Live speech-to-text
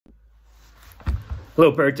Hello,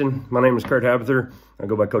 Perryton. My name is Kurt Habither. I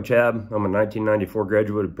go by Coach Hab. I'm a 1994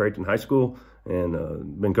 graduate of Perryton High School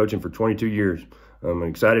and been coaching for 22 years. I'm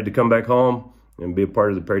excited to come back home and be a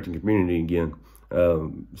part of the Perryton community again.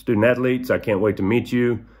 Student athletes, I can't wait to meet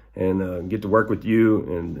you and get to work with you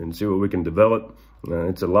and see what we can develop.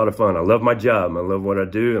 It's a lot of fun. I love my job. I love what I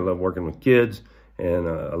do. I love working with kids, and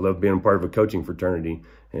I love being a part of a coaching fraternity.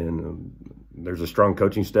 And there's a strong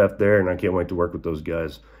coaching staff there, and I can't wait to work with those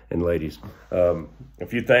guys and ladies. A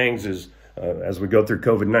few things is as we go through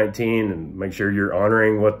COVID-19, and make sure you're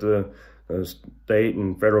honoring what the state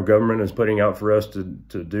and federal government is putting out for us to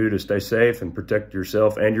do to stay safe and protect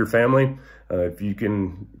yourself and your family. If you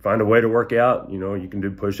can find a way to work out, you can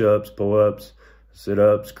do push-ups, pull-ups,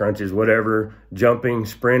 sit-ups, crunches, whatever, jumping,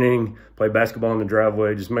 sprinting, play basketball in the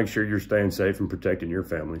driveway. Just make sure you're staying safe and protecting your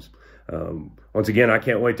families. Once again, I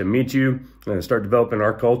can't wait to meet you and start developing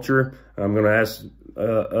our culture. I'm going to ask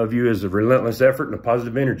of you is a relentless effort and a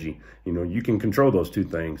positive energy. You can control those two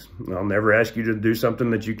things. I'll never ask you to do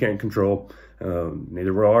something that you can't control.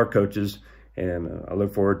 Neither will our coaches. And I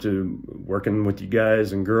look forward to working with you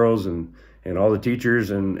guys and girls and all the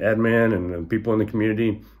teachers and admin and people in the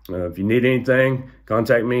community. If you need anything,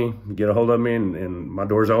 contact me, get a hold of me, and my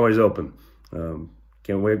door's always open.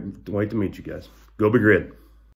 Can't wait to meet you guys. Go Big Red.